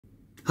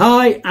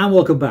Hi and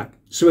welcome back.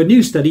 So a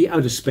new study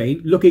out of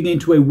Spain looking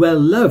into a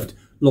well-loved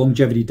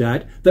longevity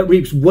diet that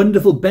reaps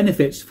wonderful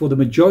benefits for the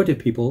majority of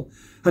people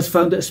has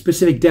found that a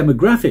specific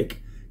demographic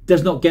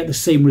does not get the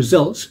same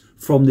results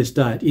from this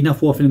diet. Enough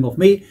waffling off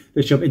me,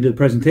 let's jump into the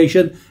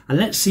presentation and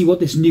let's see what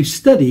this new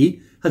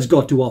study has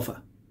got to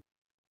offer.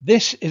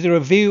 This is a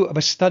review of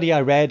a study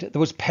I read that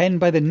was penned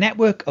by the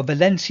Network of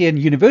Valencian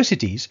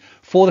Universities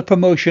for the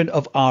Promotion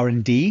of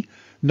R&D,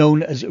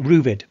 known as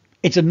RUVID.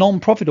 It's a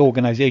non-profit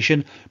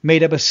organisation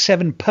made up of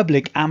 7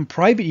 public and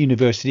private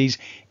universities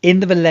in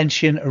the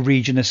Valencian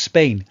region of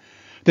Spain.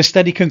 The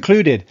study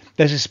concluded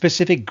there's a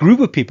specific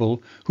group of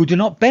people who do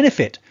not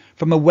benefit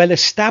from a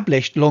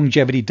well-established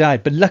longevity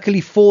diet, but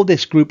luckily for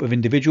this group of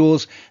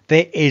individuals,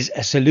 there is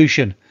a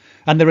solution.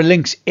 And there are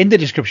links in the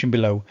description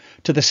below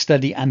to the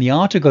study and the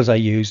articles I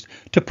used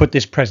to put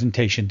this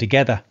presentation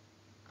together.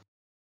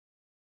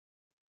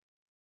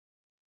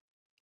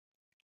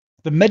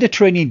 The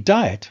Mediterranean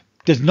diet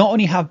does not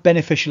only have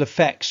beneficial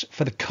effects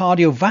for the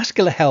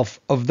cardiovascular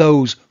health of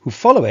those who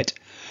follow it,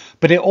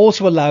 but it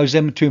also allows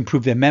them to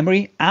improve their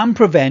memory and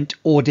prevent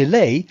or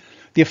delay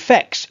the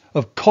effects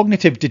of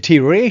cognitive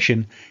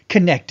deterioration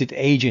connected to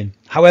aging.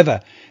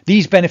 However,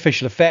 these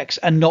beneficial effects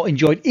are not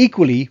enjoyed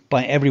equally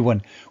by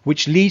everyone,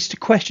 which leads to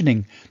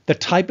questioning the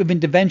type of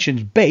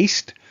interventions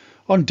based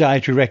on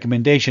dietary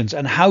recommendations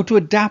and how to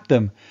adapt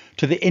them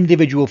to the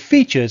individual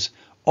features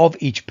of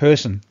each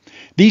person.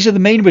 These are the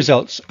main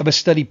results of a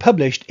study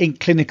published in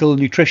Clinical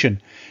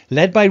Nutrition,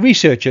 led by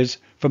researchers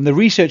from the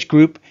research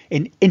group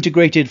in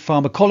Integrated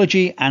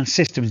Pharmacology and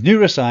Systems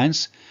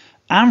Neuroscience,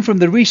 and from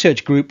the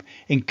research group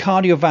in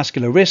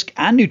Cardiovascular Risk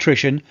and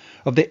Nutrition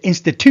of the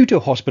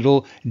Instituto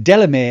Hospital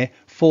del Mar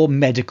for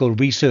medical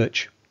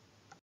research.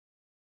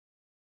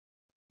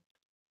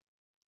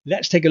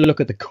 Let's take a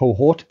look at the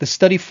cohort. The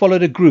study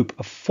followed a group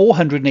of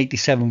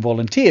 487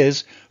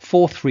 volunteers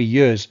for 3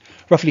 years,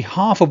 roughly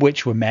half of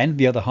which were men,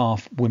 the other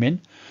half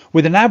women,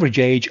 with an average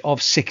age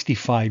of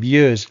 65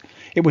 years.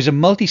 It was a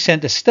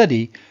multi-center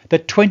study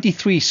that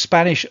 23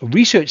 Spanish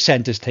research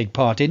centers take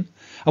part in,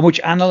 and which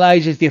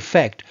analyzes the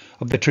effect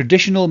of the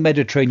traditional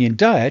Mediterranean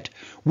diet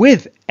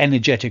with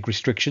energetic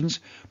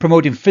restrictions,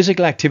 promoting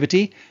physical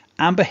activity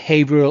and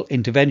behavioral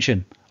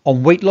intervention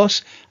on weight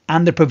loss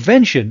and the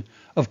prevention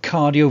of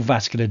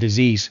cardiovascular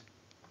disease.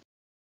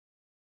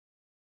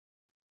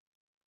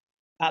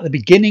 At the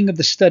beginning of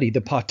the study,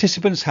 the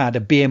participants had a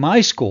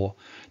BMI score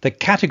that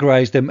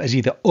categorized them as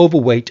either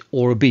overweight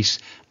or obese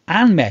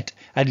and met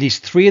at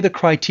least 3 of the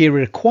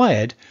criteria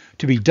required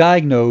to be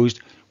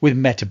diagnosed with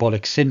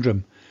metabolic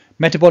syndrome.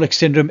 Metabolic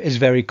syndrome is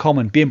very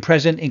common, being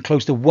present in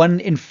close to 1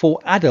 in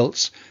 4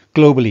 adults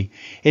globally.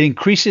 It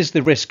increases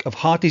the risk of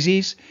heart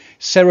disease,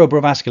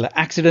 cerebrovascular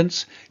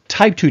accidents,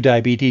 type 2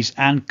 diabetes,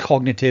 and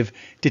cognitive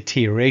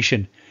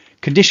deterioration.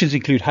 Conditions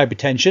include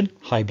hypertension,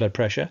 high blood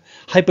pressure,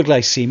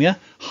 hyperglycemia,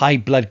 high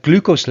blood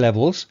glucose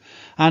levels,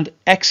 and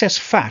excess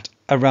fat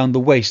around the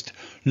waist,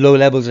 low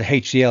levels of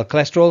HDL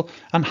cholesterol,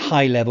 and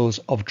high levels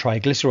of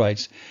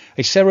triglycerides.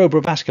 A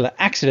cerebrovascular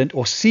accident,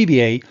 or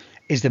CVA,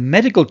 is the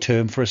medical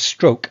term for a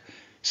stroke.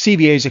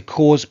 CVAs are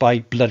caused by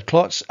blood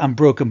clots and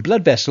broken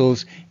blood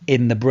vessels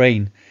in the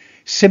brain.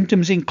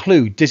 Symptoms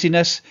include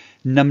dizziness,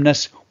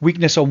 numbness,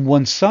 weakness on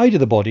one side of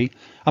the body,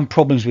 and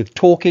problems with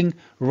talking,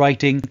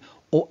 writing,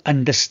 or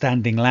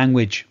understanding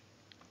language.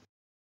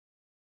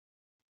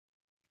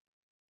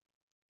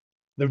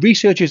 The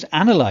researchers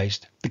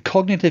analysed the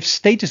cognitive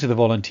status of the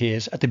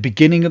volunteers at the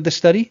beginning of the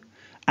study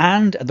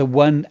and at the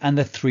 1 and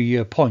the 3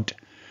 year point.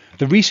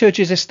 The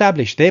researchers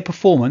established their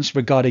performance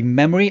regarding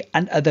memory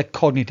and other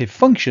cognitive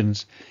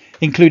functions,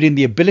 including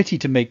the ability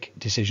to make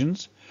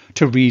decisions,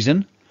 to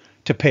reason,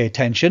 to pay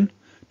attention,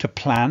 to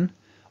plan,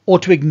 or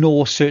to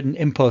ignore certain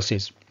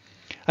impulses.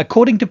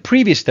 According to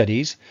previous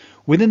studies,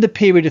 within the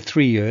period of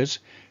 3 years,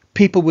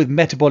 people with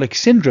metabolic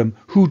syndrome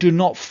who do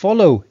not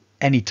follow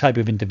any type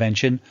of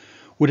intervention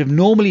would have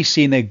normally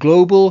seen their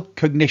global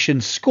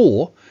cognition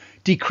score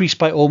decrease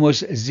by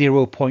almost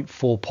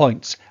 0.4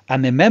 points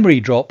and their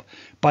memory drop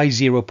by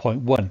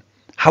 0.1.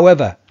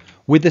 However,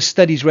 with the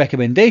study's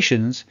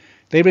recommendations,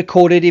 they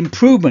recorded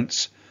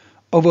improvements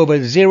of over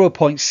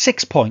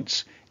 0.6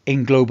 points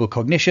in global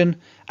cognition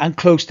and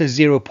close to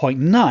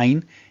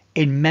 0.9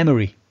 in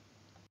memory.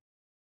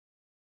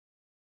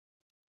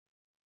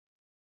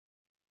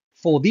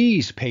 For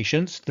these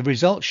patients, the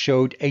results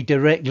showed a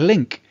direct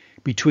link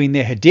between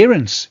their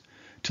adherence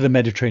to the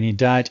Mediterranean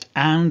diet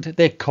and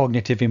their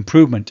cognitive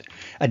improvement.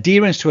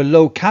 Adherence to a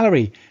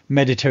low-calorie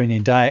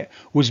Mediterranean diet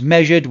was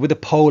measured with a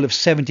poll of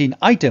 17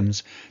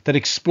 items that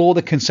explore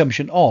the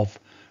consumption of,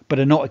 but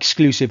are not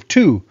exclusive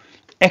to,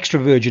 extra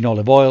virgin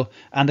olive oil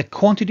and the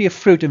quantity of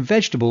fruit and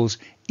vegetables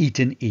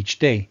eaten each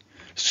day.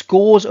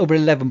 Scores over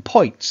 11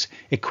 points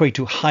equate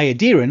to high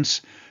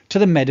adherence to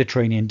the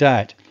Mediterranean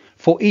diet.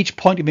 For each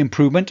point of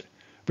improvement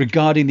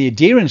regarding the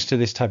adherence to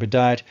this type of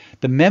diet,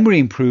 the memory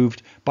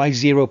improved by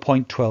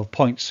 0.12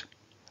 points.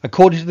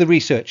 According to the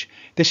research,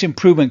 this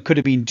improvement could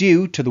have been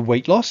due to the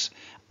weight loss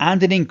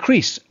and an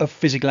increase of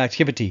physical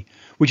activity,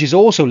 which is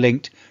also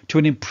linked to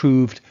an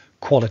improved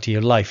quality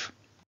of life.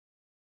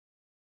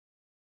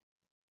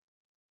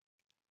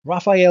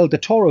 Rafael de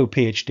Toro,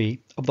 PhD,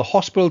 of the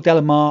Hospital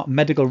del Mar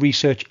Medical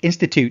Research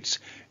Institute's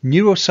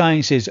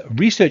Neurosciences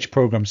research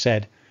program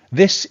said,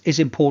 "This is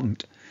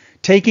important,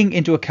 taking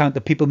into account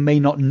that people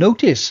may not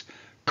notice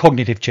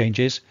cognitive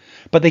changes,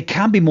 but they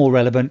can be more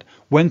relevant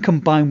when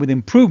combined with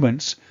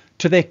improvements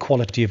to their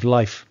quality of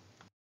life."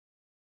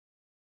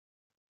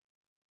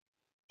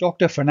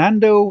 Dr.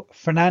 Fernando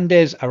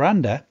Fernandez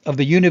Aranda of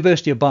the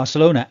University of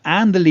Barcelona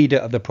and the leader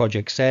of the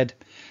project said,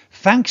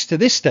 "Thanks to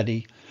this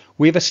study,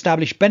 we have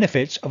established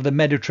benefits of the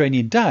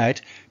Mediterranean diet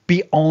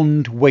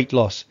beyond weight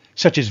loss,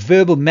 such as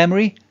verbal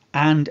memory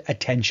and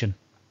attention."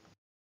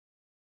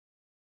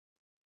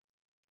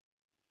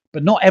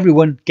 But not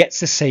everyone gets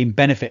the same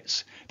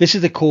benefits. This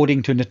is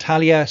according to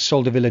Natalia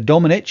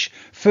Soldevilla-Dominic,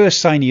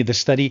 first signee of the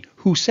study,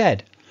 who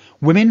said,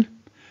 "Women,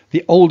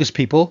 the oldest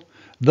people,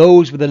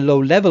 those with a low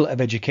level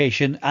of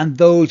education, and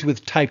those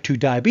with type 2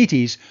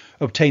 diabetes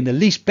obtain the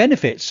least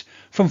benefits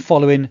from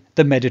following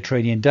the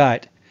Mediterranean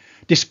diet.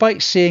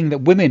 Despite saying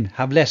that women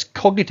have less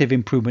cognitive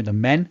improvement than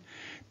men,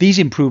 these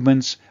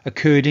improvements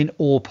occurred in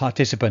all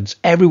participants.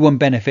 Everyone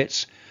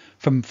benefits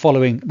from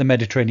following the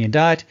Mediterranean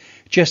diet,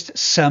 just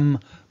some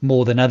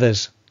more than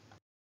others."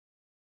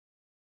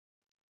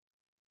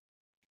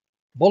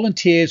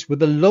 Volunteers with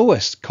the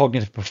lowest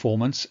cognitive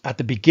performance at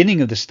the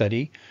beginning of the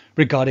study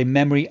regarding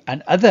memory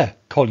and other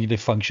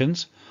cognitive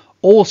functions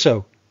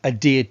also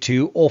adhered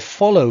to or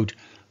followed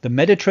the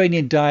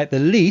Mediterranean diet the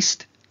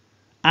least,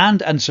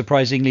 and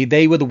unsurprisingly,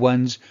 they were the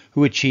ones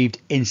who achieved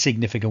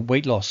insignificant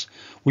weight loss.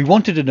 We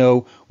wanted to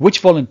know which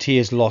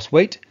volunteers lost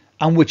weight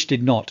and which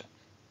did not,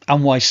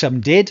 and why some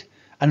did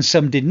and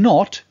some did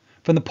not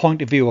from the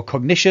point of view of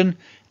cognition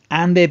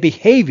and their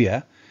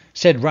behaviour,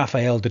 said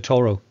Rafael de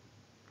Toro.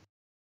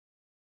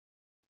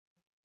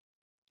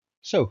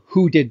 So,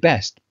 who did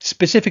best?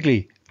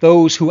 Specifically,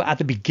 those who at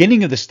the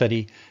beginning of the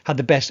study had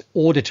the best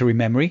auditory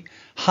memory,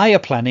 higher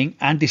planning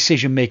and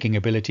decision-making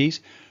abilities,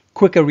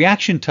 quicker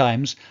reaction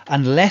times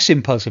and less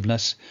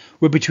impulsiveness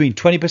were between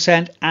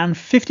 20% and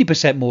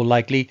 50% more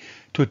likely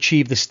to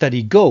achieve the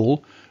study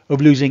goal of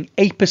losing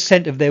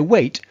 8% of their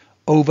weight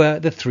over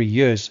the 3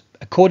 years.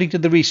 According to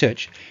the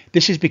research,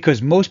 this is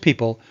because most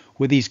people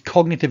with these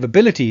cognitive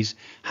abilities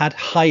had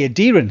high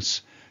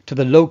adherence to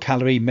the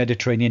low-calorie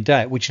Mediterranean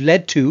diet, which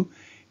led to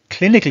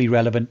clinically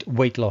relevant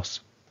weight loss.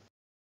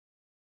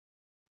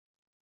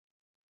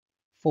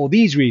 For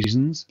these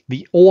reasons,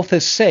 the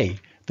authors say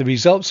the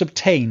results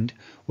obtained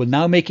will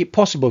now make it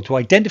possible to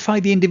identify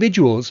the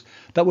individuals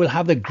that will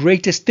have the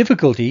greatest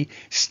difficulty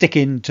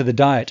sticking to the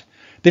diet.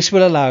 This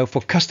will allow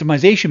for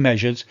customization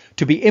measures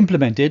to be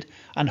implemented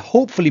and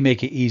hopefully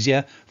make it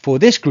easier for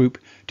this group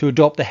to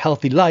adopt the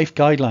Healthy Life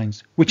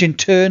guidelines, which in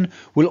turn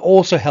will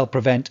also help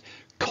prevent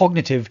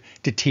cognitive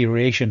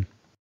deterioration.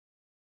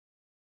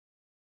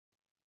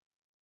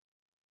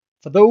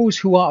 For those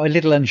who are a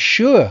little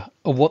unsure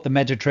of what the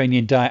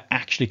Mediterranean diet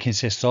actually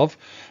consists of,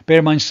 bear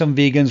in mind some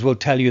vegans will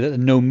tell you that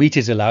no meat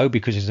is allowed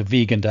because it's a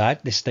vegan diet.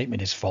 This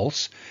statement is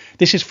false.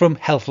 This is from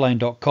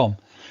healthline.com.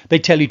 They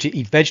tell you to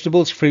eat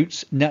vegetables,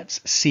 fruits,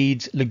 nuts,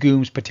 seeds,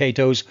 legumes,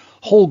 potatoes,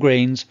 whole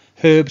grains,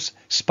 herbs,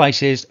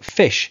 spices,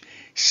 fish,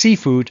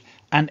 seafood,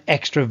 and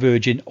extra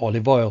virgin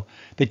olive oil.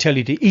 They tell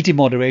you to eat in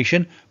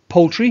moderation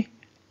poultry,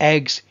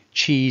 eggs,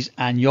 cheese,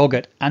 and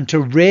yogurt, and to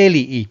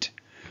rarely eat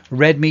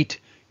red meat,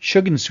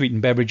 sugar and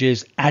sweetened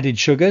beverages, added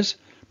sugars,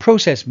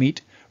 processed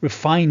meat,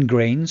 refined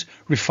grains,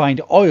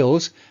 refined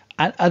oils,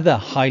 and other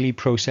highly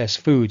processed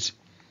foods.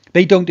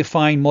 They don't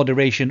define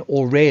moderation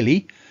or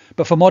rarely,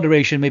 but for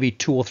moderation maybe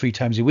 2 or 3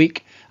 times a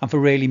week, and for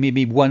rarely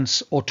maybe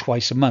once or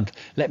twice a month.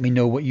 Let me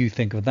know what you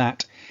think of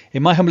that.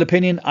 In my humble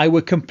opinion, I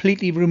would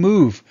completely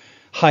remove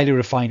highly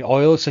refined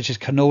oils such as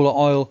canola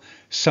oil,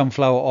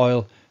 sunflower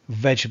oil,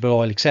 vegetable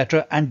oil,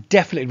 etc., and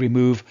definitely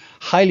remove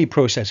highly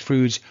processed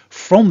foods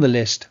from the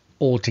list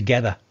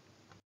altogether.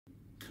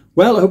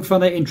 Well, I hope you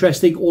found that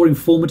interesting or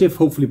informative,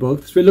 hopefully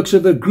both. So it looks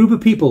at the group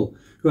of people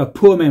who have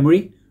poor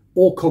memory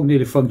or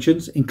cognitive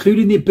functions,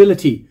 including the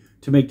ability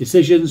to make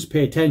decisions,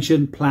 pay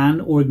attention,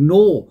 plan or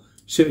ignore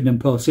certain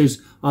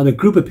impulses, are the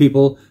group of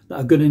people that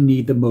are going to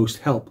need the most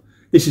help.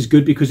 This is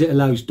good because it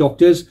allows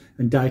doctors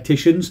and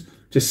dietitians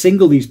to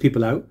single these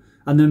people out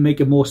and then make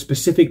a more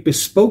specific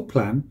bespoke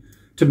plan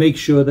to make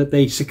sure that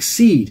they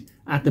succeed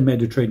at the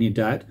Mediterranean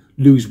diet,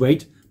 lose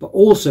weight, but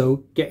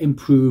also get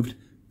improved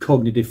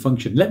cognitive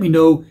function. Let me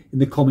know in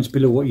the comments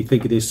below what you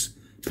think of this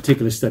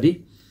particular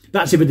study.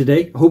 That's it for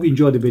today. I hope you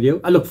enjoyed the video.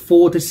 I look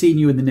forward to seeing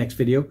you in the next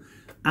video.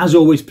 As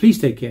always, please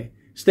take care,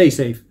 stay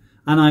safe,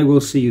 and I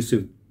will see you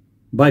soon.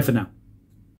 Bye for now.